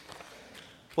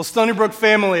Well, Stonybrook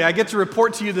family, I get to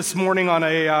report to you this morning on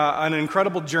an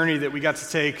incredible journey that we got to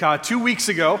take. 2 weeks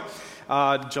ago,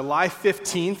 July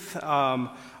 15th,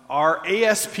 our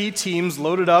ASP teams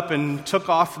loaded up and took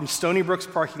off from Stonybrook's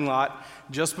parking lot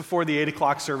just before the 8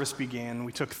 o'clock service began.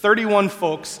 We took 31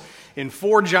 folks in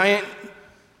 4 giant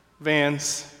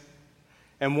vans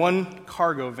and 1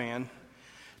 cargo van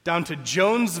down to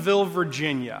Jonesville,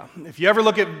 Virginia. If you ever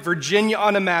look at Virginia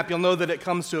on a map, you'll know that it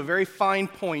comes to a very fine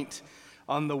point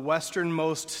on the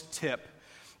westernmost tip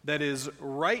that is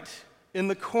right in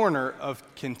the corner of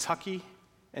Kentucky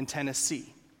and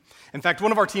Tennessee. In fact,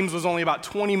 one of our teams was only about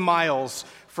 20 miles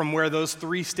from where those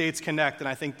 3 states connect, and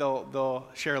I think they'll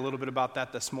share a little bit about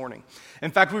that this morning.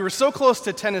 In fact, we were so close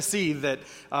to Tennessee that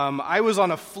I was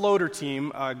on a floater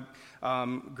team.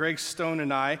 Greg Stone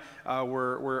and I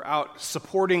were out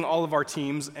supporting all of our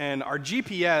teams, and our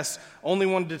GPS only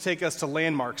wanted to take us to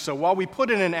landmarks. So while we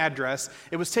put in an address,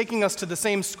 it was taking us to the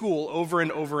same school over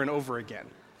and over and over again.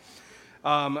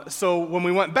 So when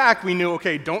we went back, we knew,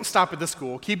 okay, don't stop at the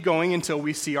school. Keep going until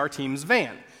we see our team's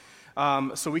van.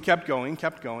 So we kept going.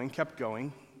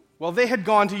 Well, they had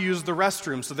gone to use the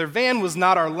restroom, so their van was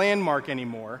not our landmark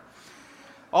anymore.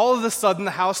 All of a sudden,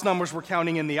 the house numbers were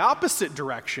counting in the opposite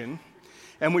direction,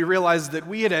 and we realized that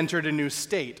we had entered a new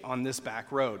state on this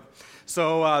back road.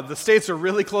 So the states are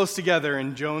really close together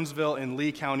in Jonesville and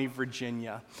Lee County,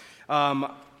 Virginia.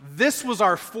 This was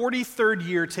our 43rd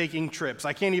year taking trips.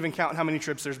 I can't even count how many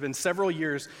trips. There's been several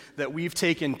years that we've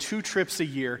taken 2 trips a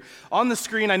year. On the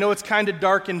screen, I know it's kind of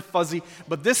dark and fuzzy,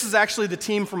 but this is actually the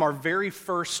team from our very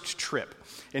first trip.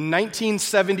 In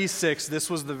 1976,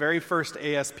 this was the very first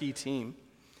ASP team.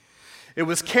 It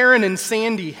was Karen and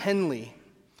Sandy Henley,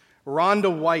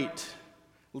 Rhonda White,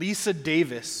 Lisa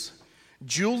Davis,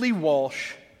 Julie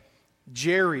Walsh,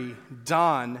 Jerry,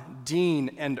 Don,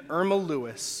 Dean, and Irma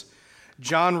Lewis,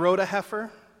 John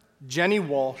Rodeheffer, Jenny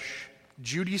Walsh,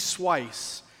 Judy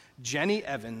Swice, Jenny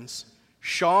Evans,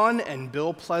 Sean and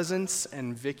Bill Pleasance,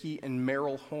 and Vicki and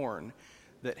Merrill Horn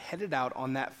that headed out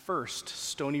on that first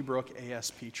Stonybrook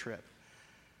ASP trip.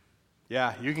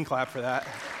 Yeah, you can clap for that.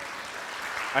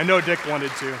 I know Dick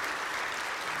wanted to.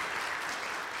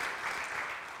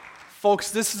 Folks,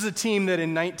 this is a team that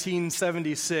in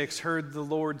 1976 heard the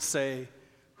Lord say,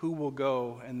 "Who will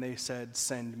go?" And they said,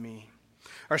 "Send me."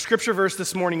 Our scripture verse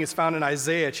this morning is found in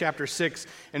Isaiah chapter 6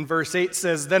 and verse 8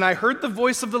 says, "Then I heard the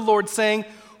voice of the Lord saying,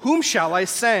 'Whom shall I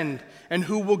send? And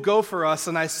who will go for us?'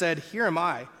 And I said, 'Here am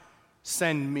I,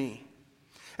 send me.'"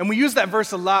 And we use that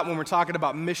verse a lot when we're talking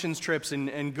about missions trips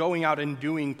and going out and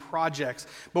doing projects.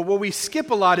 But what we skip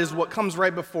a lot is what comes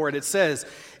right before it. It says,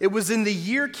 "It was in the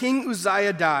year King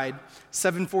Uzziah died,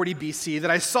 740 BC, that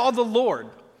I saw the Lord.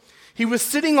 He was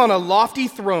sitting on a lofty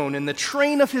throne, and the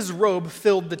train of his robe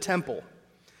filled the temple.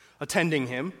 Attending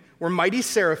him were mighty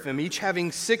seraphim, each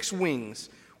having 6 wings.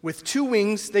 With 2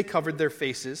 wings they covered their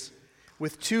faces,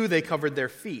 with 2 they covered their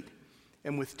feet,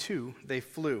 and with 2 they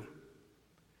flew.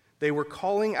 They were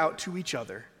calling out to each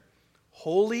other,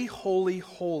 'Holy, holy,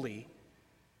 holy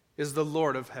is the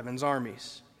Lord of heaven's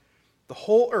armies. The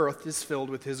whole earth is filled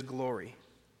with his glory.'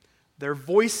 Their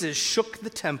voices shook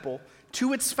the temple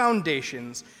to its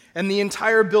foundations, and the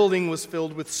entire building was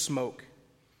filled with smoke.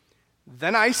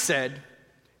 Then I said,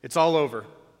 'It's all over.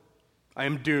 I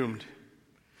am doomed.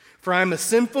 For I am a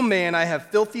sinful man, I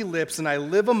have filthy lips, and I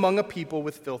live among a people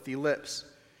with filthy lips.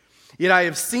 Yet I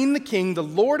have seen the King, the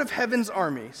Lord of heaven's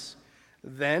armies.'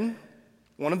 Then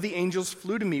one of the angels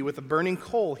flew to me with a burning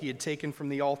coal he had taken from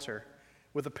the altar,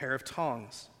 with a pair of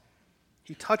tongs.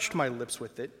 He touched my lips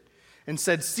with it, and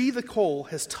said, 'See, the coal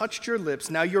has touched your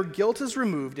lips. Now your guilt is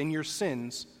removed, and your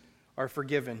sins are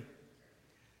forgiven.'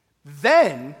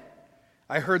 Then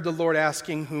I heard the Lord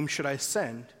asking, 'Whom should I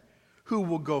send? Who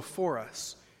will go for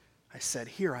us?' I said,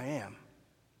 'Here I am.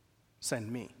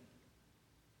 Send me.'"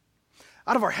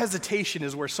 Out of our hesitation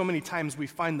is where so many times we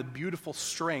find the beautiful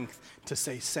strength to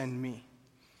say, "Send me."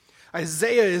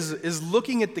 Isaiah is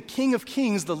looking at the King of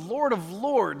Kings, the Lord of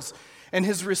Lords, and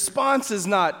his response is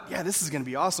not, "Yeah, this is going to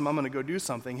be awesome, I'm going to go do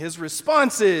something." His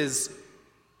response is,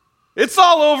 "It's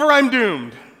all over, I'm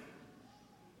doomed."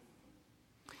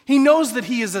 He knows that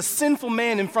he is a sinful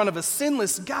man in front of a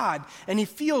sinless God, and he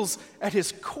feels at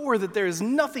his core that there is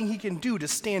nothing he can do to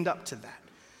stand up to that.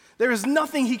 There is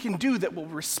nothing he can do that will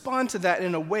respond to that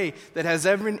in a way that has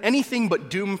anything but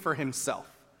doom for himself.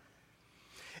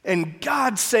 And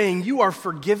God saying, "You are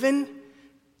forgiven,"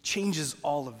 changes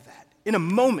all of that. In a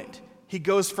moment, he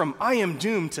goes from, "I am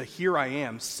doomed," to, "Here I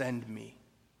am, send me."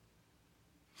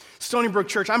 Stonybrook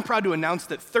Church, I'm proud to announce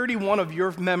that 31 of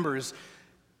your members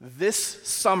this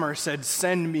summer said,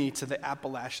 "Send me" to the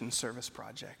Appalachian Service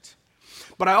Project.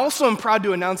 But I also am proud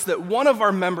to announce that one of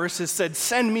our members has said,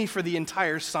 send me for the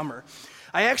entire summer.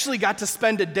 I actually got to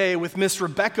spend a day with Miss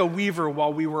Rebecca Weaver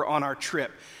while we were on our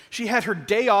trip. She had her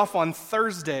day off on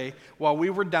Thursday while we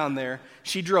were down there.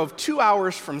 She drove 2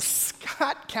 hours from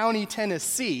Scott County,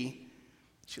 Tennessee.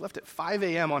 She left at 5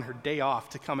 a.m. on her day off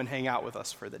to come and hang out with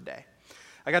us for the day.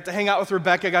 I got to hang out with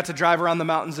Rebecca, got to drive around the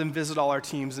mountains and visit all our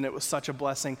teams, and it was such a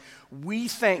blessing. We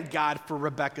thank God for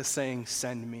Rebecca saying,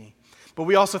 send me. But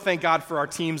we also thank God for our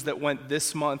teams that went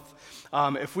this month.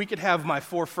 If we could have my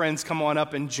 4 friends come on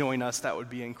up and join us, that would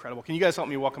be incredible. Can you guys help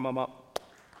me welcome them up?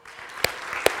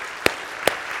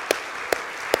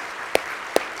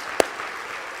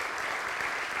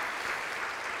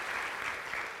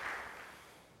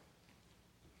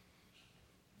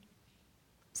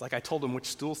 It's like I told them which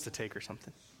stools to take or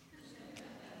something.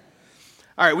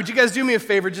 All right, would you guys do me a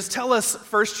favor? Just tell us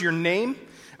first your name,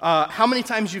 how many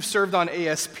times you've served on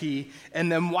ASP,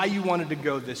 and then why you wanted to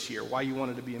go this year, why you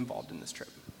wanted to be involved in this trip.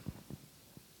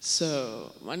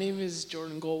 So, my name is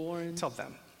Jordan Goldwarren. Tell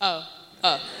them.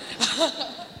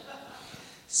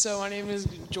 So, my name is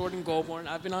Jordan Goldwarren.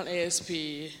 I've been on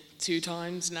ASP 2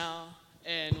 times now,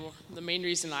 and the main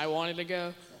reason I wanted to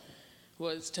go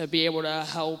was to be able to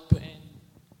help and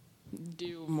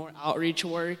do more outreach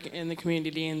work in the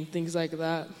community and things like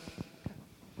that.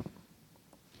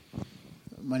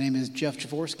 My name is Jeff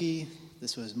Jaworski.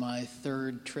 This was my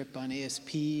 3rd trip on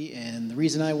ASP, and the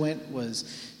reason I went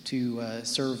was to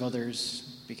serve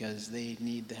others because they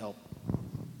need the help.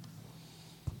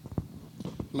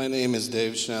 My name is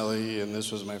Dave Schnelly, and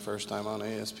this was my first time on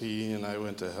ASP, and I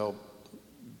went to help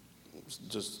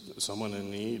just someone in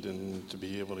need and to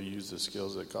be able to use the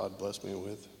skills that God blessed me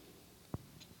with.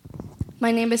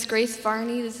 My name is Grace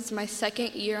Varney. This is my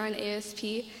 2nd year on ASP,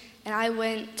 and I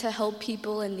went to help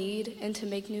people in need and to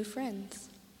make new friends.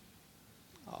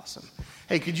 Awesome.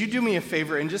 Hey, could you do me a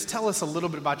favor and just tell us a little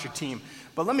bit about your team?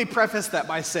 But let me preface that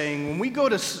by saying when we go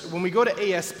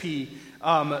to ASP,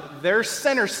 their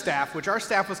center staff, which our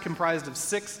staff was comprised of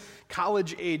 6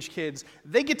 college-age kids,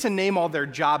 they get to name all their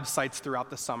job sites throughout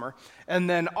the summer. And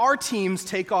then our teams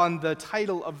take on the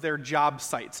title of their job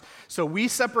sites. So we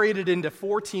separated into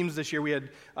 4 teams this year. We had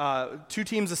 2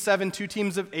 teams of 7, 2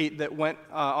 teams of 8 that went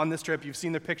on this trip. You've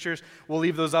seen their pictures. We'll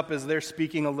leave those up as they're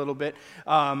speaking a little bit.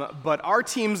 But our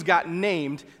teams got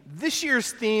named. This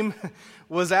year's theme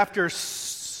was after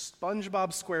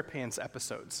SpongeBob SquarePants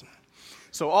episodes.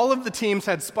 So all of the teams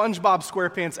had SpongeBob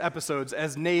SquarePants episodes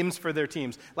as names for their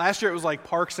teams. Last year it was like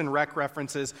Parks and Rec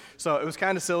references, so it was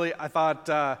kind of silly. I thought,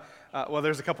 well,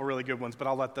 there's a couple really good ones, but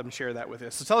I'll let them share that with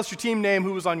you. So tell us your team name,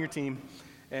 who was on your team,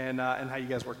 and how you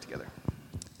guys work together.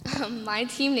 My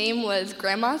team name was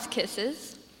Grandma's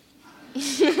Kisses.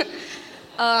 It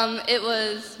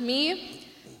was me,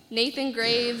 Nathan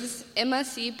Graves, Emma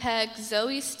Seepeck,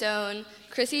 Zoe Stone,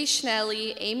 Chrissy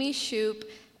Schnelly, Amy Shoup,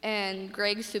 and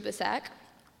Greg Subasak.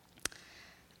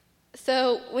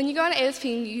 So when you go on ASP,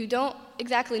 you don't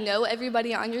exactly know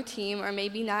everybody on your team, or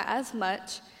maybe not as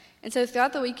much. And so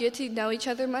throughout the week, you get to know each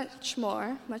other much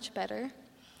more, much better.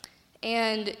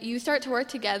 And you start to work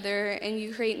together, and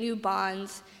you create new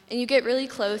bonds, and you get really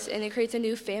close, and it creates a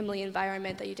new family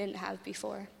environment that you didn't have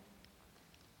before.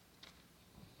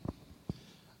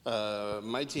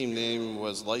 My team name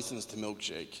was License to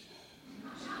Milkshake.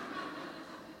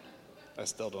 I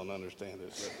still don't understand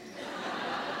it.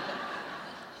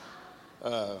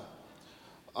 But.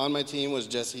 On my team was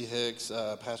Jesse Hicks,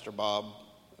 Pastor Bob,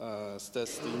 Steph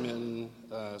Steeman,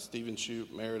 Stephen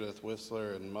Shoup, Meredith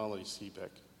Whistler, and Molly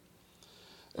Seepeck.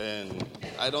 And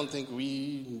I don't think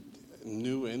we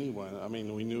knew anyone. I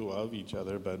mean, we knew of each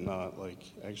other, but not like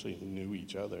actually knew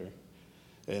each other.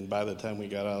 And by the time we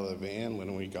got out of the van,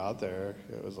 when we got there,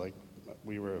 it was like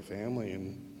we were a family.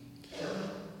 And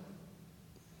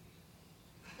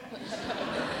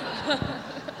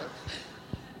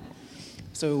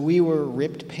So we were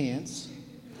ripped pants.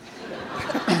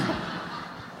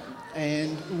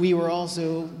 And we were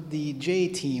also the J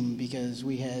team because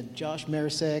we had Josh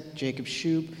Marisek, Jacob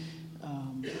Shoup,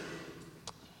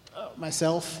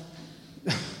 myself,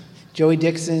 Joey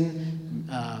Dixon,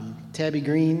 Tabby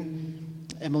Green,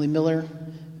 Emily Miller,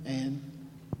 and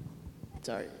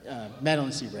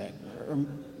Madeline Seabrad.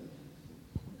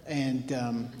 And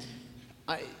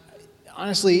I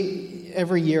honestly,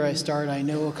 every year I start, I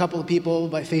know a couple of people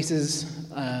by faces,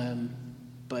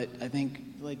 but I think,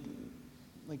 like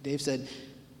Dave said,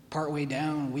 partway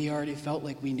down, we already felt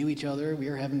like we knew each other. We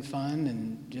were having fun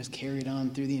and just carried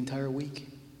on through the entire week.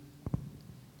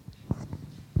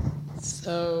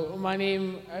 So my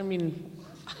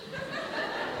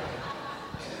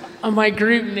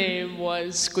group name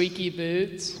was Squeaky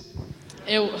Boots.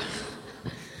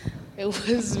 It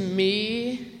was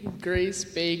me, Grace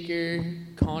Baker,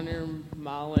 Connor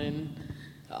Mullen,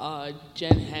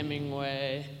 Jen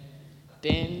Hemingway,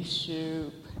 Dan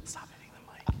Shoup. Stop hitting the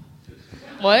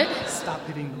mic. What? Stop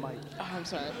hitting the mic. Oh, I'm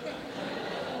sorry.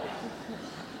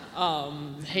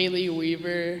 Haley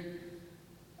Weaver,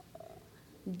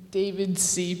 David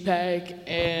Seapack,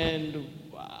 and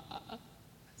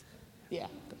yeah,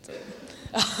 that's it.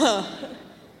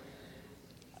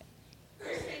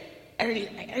 I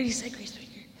already said Grace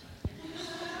Baker.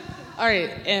 All right,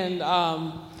 and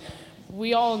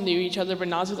we all knew each other, but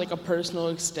not to like a personal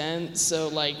extent. So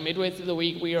like midway through the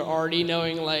week, we were already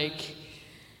knowing like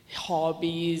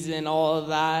hobbies and all of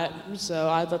that. So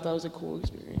I thought that was a cool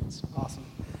experience.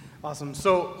 Awesome.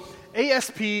 So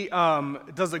ASP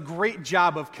does a great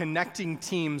job of connecting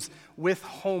teams with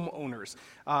homeowners.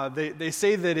 They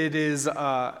say that it is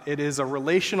a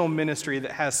relational ministry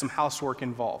that has some housework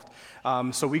involved.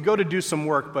 So we go to do some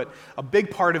work, but a big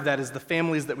part of that is the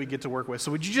families that we get to work with.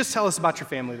 So would you just tell us about your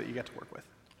family that you get to work with?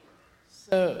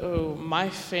 So my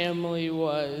family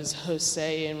was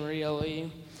Jose and Maria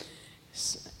Lee.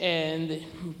 And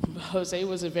Jose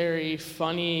was a very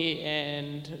funny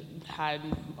and had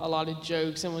a lot of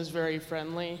jokes and was very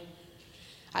friendly.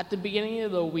 At the beginning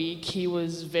of the week, he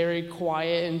was very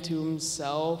quiet and to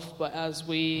himself, but as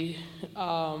we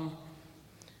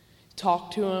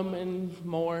talked to him and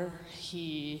more,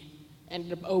 he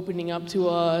ended up opening up to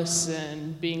us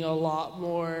and being a lot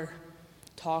more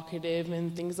talkative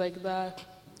and things like that.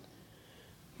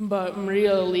 But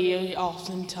Maria Lee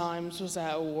oftentimes was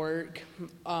at work,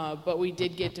 but we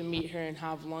did get to meet her and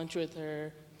have lunch with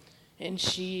her, and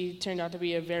she turned out to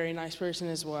be a very nice person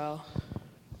as well.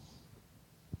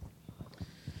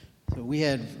 So we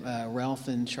had Ralph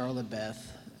and Charlotte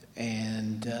Beth,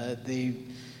 and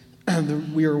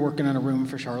we were working on a room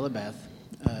for Charlotte Beth,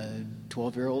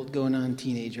 12-year-old going on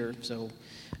teenager. So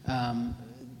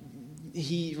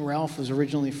Ralph was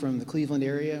originally from the Cleveland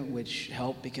area, which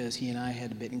helped because he and I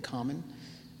had a bit in common,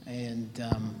 and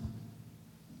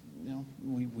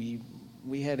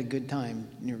we had a good time.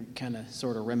 Kind of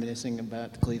sort of reminiscing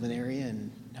about the Cleveland area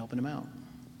and helping him out.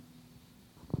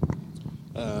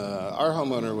 Our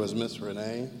homeowner was Miss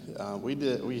Renee.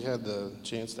 We had the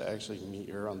chance to actually meet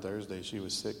her on Thursday. She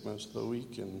was sick most of the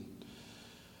week,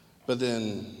 but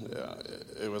then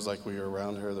it was like we were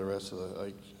around her the rest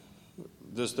of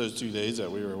just those 2 days that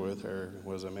we were with her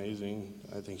was amazing.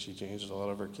 I think she changed a lot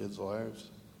of her kids' lives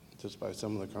just by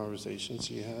some of the conversations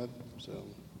she had.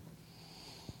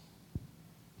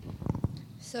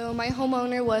 So my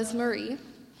homeowner was Marie.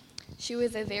 She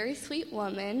was a very sweet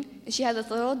woman, and she had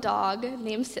this little dog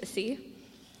named Sissy.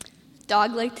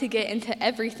 Dog liked to get into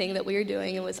everything that we were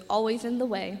doing and was always in the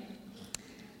way.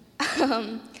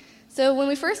 So when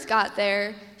we first got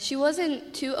there, she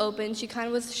wasn't too open. She kind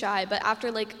of was shy, but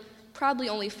after probably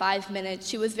only 5 minutes,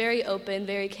 she was very open,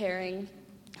 very caring,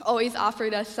 always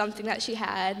offered us something that she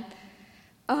had.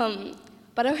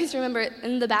 But I always remember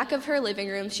in the back of her living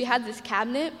room, she had this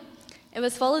cabinet. It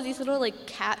was full of these little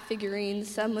cat figurines.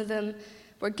 Some of them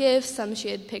were gifts, some she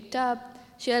had picked up.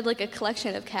 She had a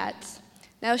collection of cats.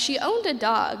 Now she owned a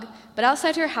dog, but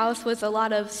outside her house was a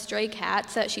lot of stray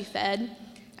cats that she fed.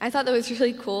 I thought that was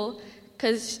really cool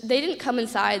because they didn't come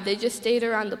inside, they just stayed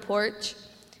around the porch,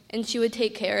 and she would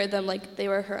take care of them like they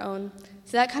were her own.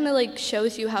 So that kind of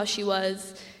shows you how she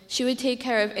was. She would take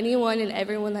care of anyone and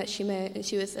everyone that she met, and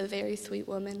she was a very sweet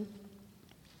woman.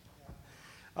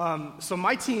 So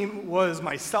my team was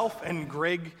myself and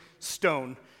Greg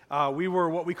Stone. We were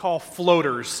what we call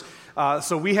floaters.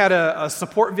 So we had a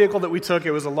support vehicle that we took.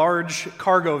 It was a large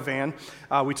cargo van.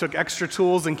 We took extra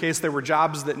tools in case there were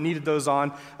jobs that needed those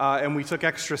on, and we took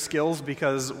extra skills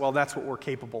because, well, that's what we're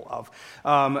capable of.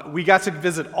 We got to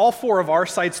visit all 4 of our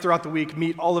sites throughout the week,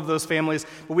 meet all of those families,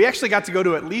 but we actually got to go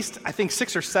to at least, I think,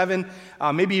 6 or 7,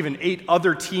 maybe even 8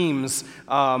 other teams'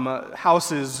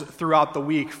 houses throughout the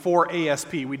week for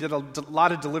ASP. We did a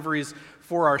lot of deliveries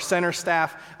for our center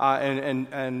staff,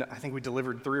 and I think we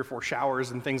delivered 3 or 4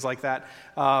 showers and things like that,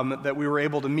 that we were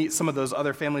able to meet some of those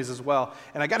other families as well.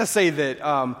 And I got to say that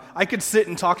I could sit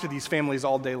and talk to these families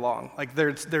all day long.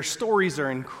 Their stories are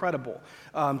incredible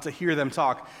to hear them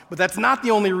talk. But that's not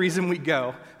the only reason we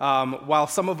go. While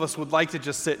some of us would like to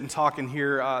just sit and talk and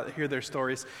hear their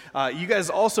stories, you guys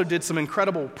also did some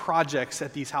incredible projects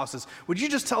at these houses. Would you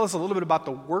just tell us a little bit about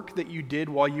the work that you did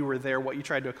while you were there, what you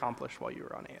tried to accomplish while you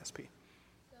were on ASP?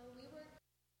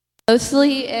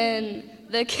 Mostly in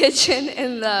the kitchen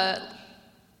and the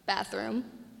bathroom.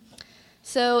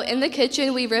 So in the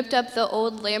kitchen, we ripped up the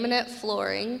old laminate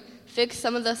flooring, fixed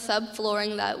some of the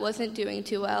subflooring that wasn't doing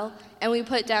too well, and we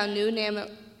put down new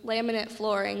laminate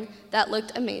flooring that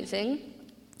looked amazing.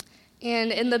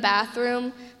 And in the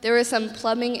bathroom, there were some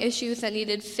plumbing issues that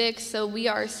needed fixed, so we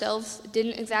ourselves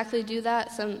didn't exactly do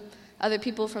that. Some other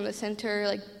people from the center,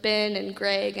 like Ben and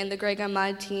Greg, and the Greg on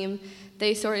my team,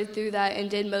 they sorted through that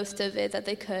and did most of it that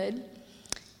they could.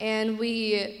 And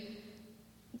we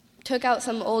took out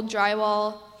some old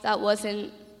drywall that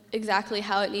wasn't exactly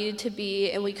how it needed to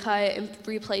be, and we cut and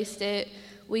replaced it.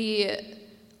 We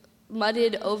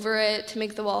mudded over it to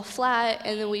make the wall flat,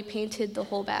 and then we painted the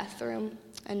whole bathroom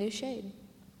a new shade.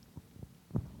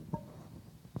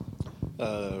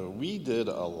 We did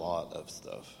a lot of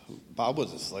stuff. Bob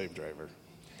was a slave driver.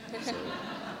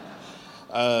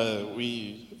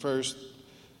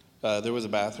 There was a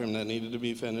bathroom that needed to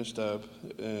be finished up,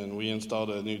 and we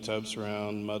installed a new tub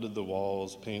surround, mudded the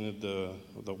walls, painted the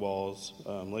walls,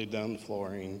 laid down the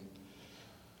flooring,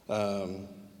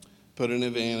 put in a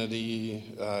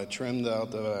vanity, trimmed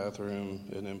out the bathroom,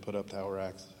 and then put up towel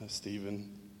racks.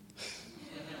 Stephen.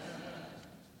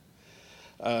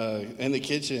 In the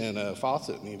kitchen, a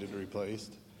faucet needed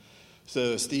replaced.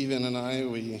 So Stephen and I,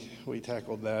 we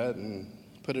tackled that and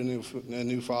put a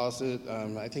new faucet.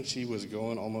 I think she was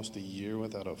going almost a year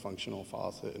without a functional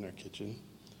faucet in her kitchen.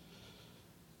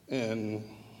 And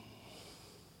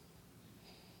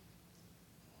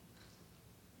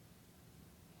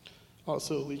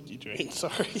also a leaky drain,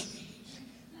 sorry.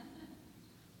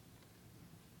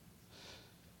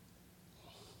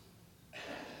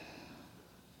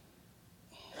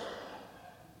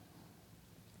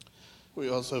 We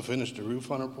also finished the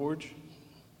roof on our porch.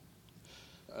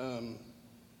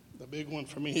 The big one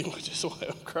for me, which is why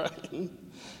I'm crying,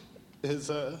 is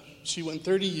she went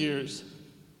 30 years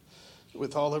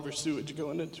with all of her sewage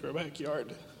going into her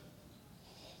backyard.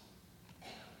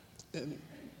 And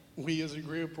we as a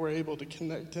group were able to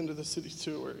connect into the city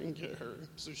sewer and get her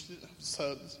so she didn't have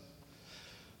suds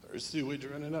or sewage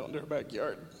running out into her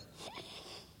backyard.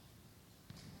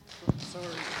 Sorry.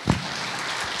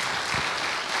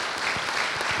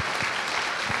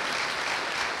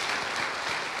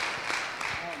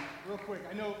 Real quick,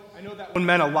 I know that one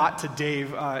meant a lot to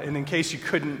Dave, and in case you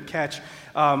couldn't catch,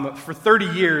 for 30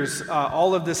 years,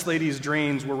 all of this lady's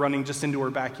drains were running just into her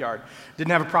backyard.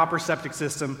 Didn't have a proper septic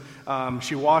system.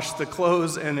 She washed the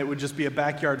clothes, and it would just be a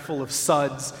backyard full of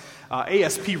suds.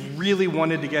 ASP really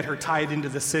wanted to get her tied into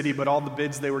the city, but all the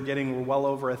bids they were getting were well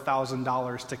over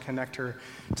 $1,000 to connect her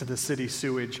to the city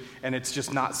sewage, and it's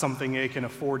just not something they can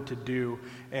afford to do.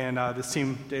 And this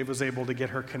team, Dave was able to get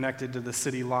her connected to the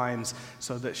city lines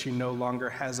so that she no longer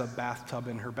has a bathtub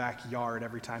in her backyard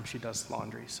every time she does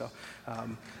laundry. So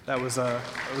that was a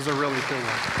really cool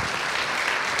one.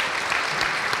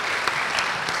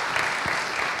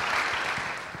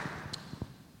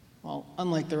 Well,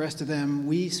 unlike the rest of them,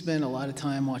 we spent a lot of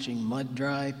time watching mud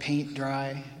dry, paint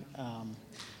dry.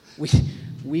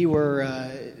 We were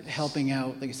helping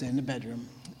out, like I said, in the bedroom.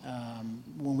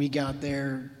 When we got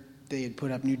there, they had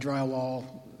put up new drywall,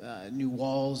 new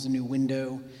walls, a new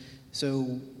window.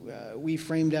 So we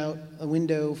framed out a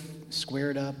window,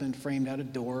 squared up and framed out a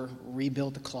door,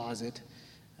 rebuilt the closet.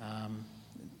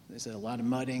 There's a lot of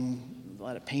mudding, a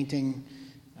lot of painting.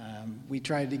 We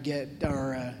tried to get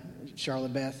our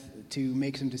Charlotte Beth to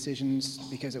make some decisions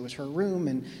because it was her room,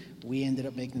 and we ended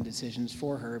up making decisions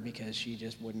for her because she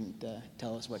just wouldn't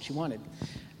tell us what she wanted.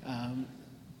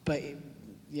 But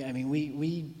yeah, I mean,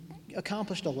 we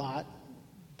accomplished a lot,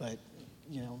 but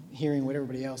hearing what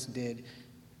everybody else did,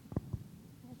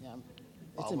 yeah,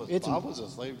 Bob was a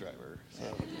slave driver.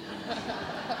 So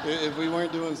if we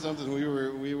weren't doing something,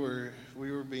 we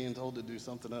were being told to do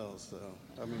something else. So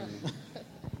I mean.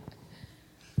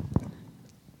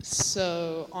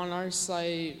 So on our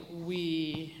site,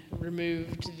 we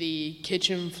removed the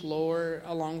kitchen floor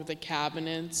along with the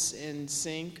cabinets and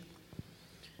sink.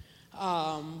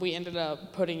 We ended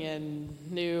up putting in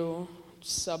new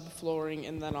subflooring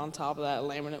and then on top of that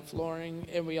laminate flooring.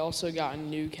 And we also got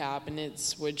new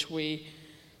cabinets, which we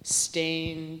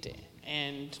stained,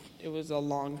 and it was a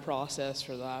long process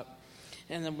for that.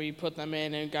 And then we put them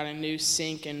in and got a new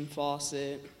sink and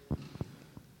faucet.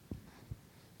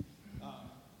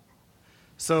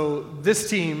 So this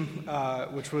team,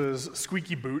 which was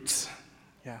Squeaky Boots,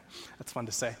 yeah, that's fun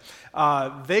to say,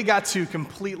 they got to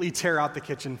completely tear out the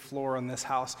kitchen floor on this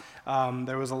house.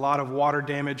 There was a lot of water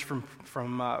damage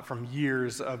from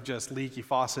years of just leaky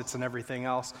faucets and everything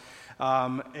else.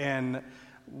 And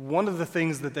one of the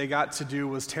things that they got to do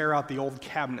was tear out the old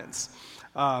cabinets.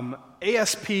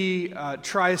 ASP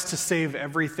tries to save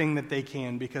everything that they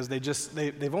can because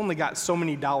they've only got so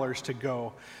many dollars to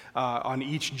go on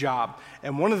each job.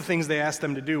 And one of the things they asked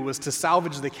them to do was to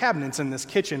salvage the cabinets in this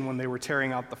kitchen when they were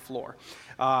tearing out the floor.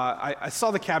 I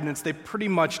saw the cabinets. They pretty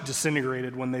much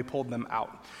disintegrated when they pulled them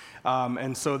out.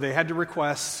 And so they had to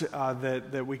request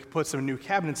that we could put some new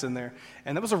cabinets in there.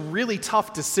 And that was a really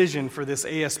tough decision for this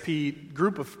ASP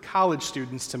group of college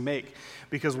students to make,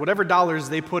 because whatever dollars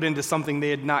they put into something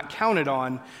they had not counted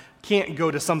on can't go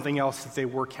to something else that they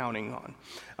were counting on.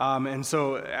 And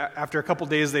so after a couple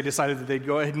days, they decided that they'd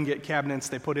go ahead and get cabinets.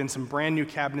 They put in some brand new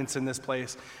cabinets in this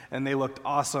place, and they looked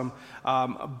awesome.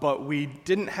 But we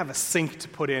didn't have a sink to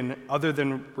put in other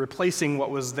than replacing what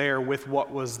was there with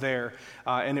what was there.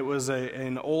 And it was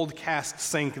an old cast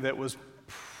sink that was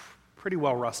pretty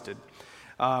well rusted.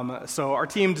 So our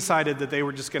team decided that they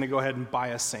were just going to go ahead and buy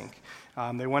a sink.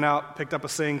 They went out, picked up a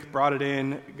sink, brought it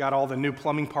in, got all the new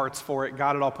plumbing parts for it,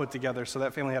 got it all put together. So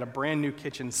that family had a brand new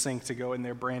kitchen sink to go in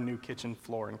their brand new kitchen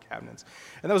floor and cabinets.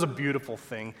 And that was a beautiful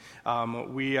thing.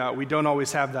 We don't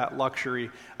always have that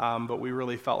luxury, but we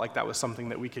really felt like that was something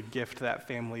that we could gift that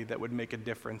family that would make a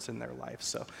difference in their life.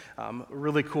 So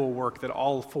really cool work that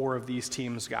all 4 of these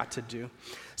teams got to do.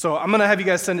 So I'm going to have you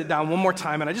guys send it down one more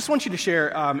time, and I just want you to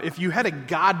share if you had a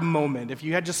God moment, if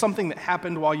you had just something that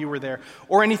happened while you were there,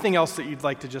 or anything else that you'd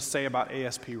like to just say about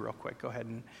ASP real quick. Go ahead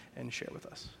and share with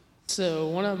us. So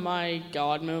one of my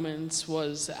God moments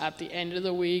was at the end of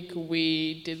the week,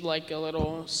 we did like a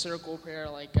little circle prayer,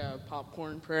 like a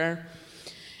popcorn prayer.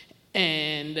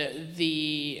 And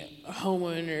the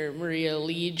homeowner, Maria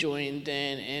Lee, joined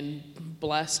in and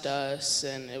blessed us,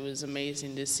 and it was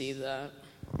amazing to see that.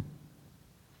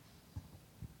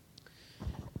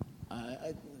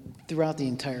 Throughout the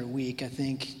entire week, I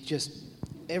think just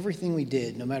everything we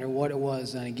did, no matter what it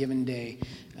was on a given day,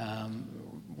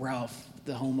 Ralph,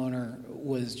 the homeowner,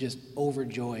 was just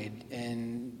overjoyed.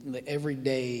 And every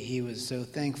day he was so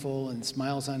thankful and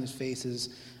smiles on his face.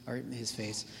 It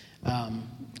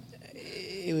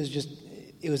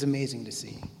was amazing to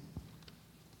see.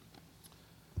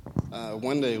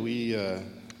 One day we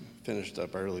finished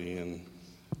up early, and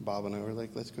Bob and I were like,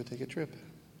 let's go take a trip.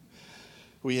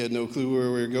 We had no clue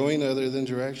where we were going other than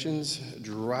directions.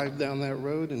 Drive down that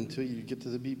road until you get to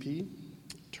the BP,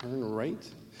 turn right,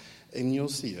 and you'll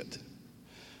see it.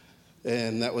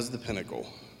 And that was the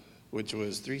pinnacle, which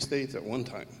was 3 states at one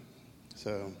time.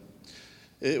 So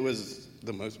it was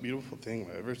the most beautiful thing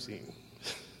I've ever seen.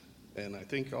 And I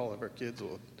think all of our kids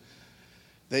will.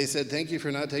 They said, thank you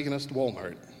for not taking us to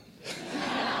Walmart.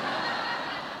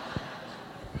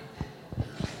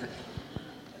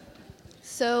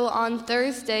 So on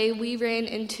Thursday, we ran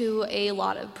into a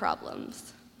lot of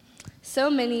problems. So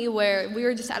many where we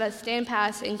were just at a stand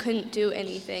pass and couldn't do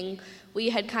anything. We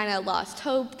had kind of lost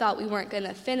hope, thought we weren't going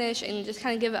to finish, and just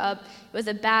kind of give up. It was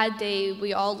a bad day.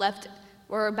 We all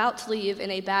were about to leave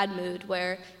in a bad mood,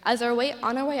 where on our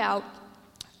way out,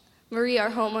 Marie,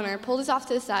 our homeowner, pulled us off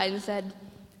to the side and said,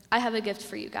 I have a gift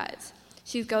for you guys.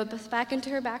 She goes back into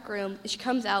her back room, and she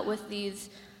comes out with these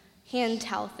hand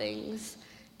towel things.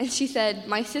 And she said,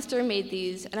 my sister made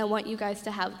these, and I want you guys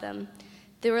to have them.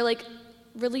 They were like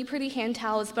really pretty hand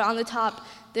towels, but on the top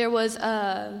there was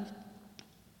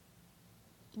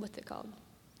what's it called?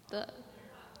 The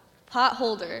pot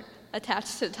holder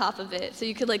attached to the top of it, so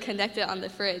you could like connect it on the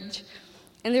fridge.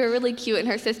 And they were really cute, and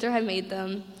her sister had made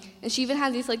them. And she even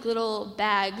had these like little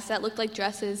bags that looked like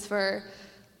dresses they're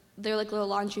like little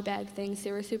laundry bag things.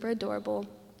 They were super adorable.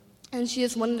 And she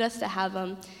just wanted us to have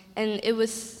them. And it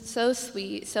was so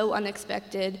sweet, so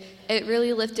unexpected. It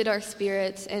really lifted our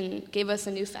spirits and gave us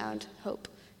a newfound hope.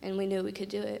 And we knew we could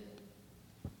do it.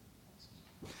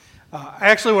 I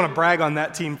actually want to brag on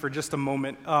that team for just a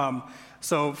moment.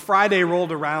 So Friday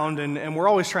rolled around, and we're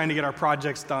always trying to get our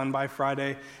projects done by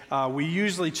Friday. We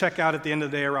usually check out at the end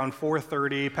of the day around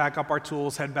 4:30, pack up our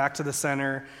tools, head back to the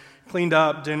center, cleaned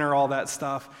up, dinner, all that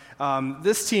stuff.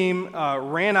 This team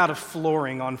ran out of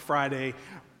flooring on Friday,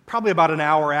 probably about an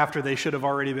hour after they should have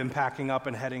already been packing up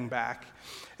and heading back.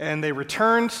 And they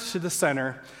returned to the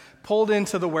center, pulled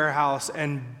into the warehouse,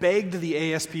 and begged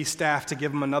the ASP staff to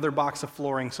give them another box of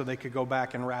flooring so they could go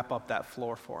back and wrap up that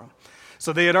floor for them.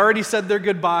 So they had already said their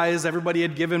goodbyes, everybody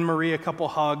had given Marie a couple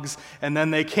hugs, and then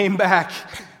they came back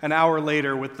an hour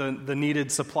later with the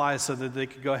needed supplies so that they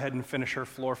could go ahead and finish her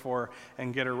floor for her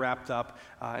and get her wrapped up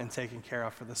and taken care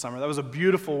of for the summer. That was a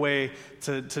beautiful way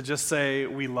to just say,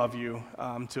 we love you,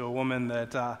 to a woman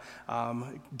that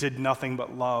did nothing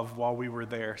but love while we were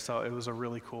there. So it was a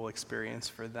really cool experience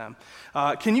for them.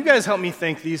 Can you guys help me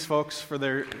thank these folks for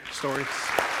their stories?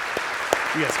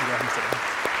 You guys can go ahead and sit down.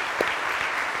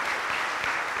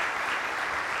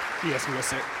 You guys can go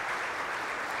sit.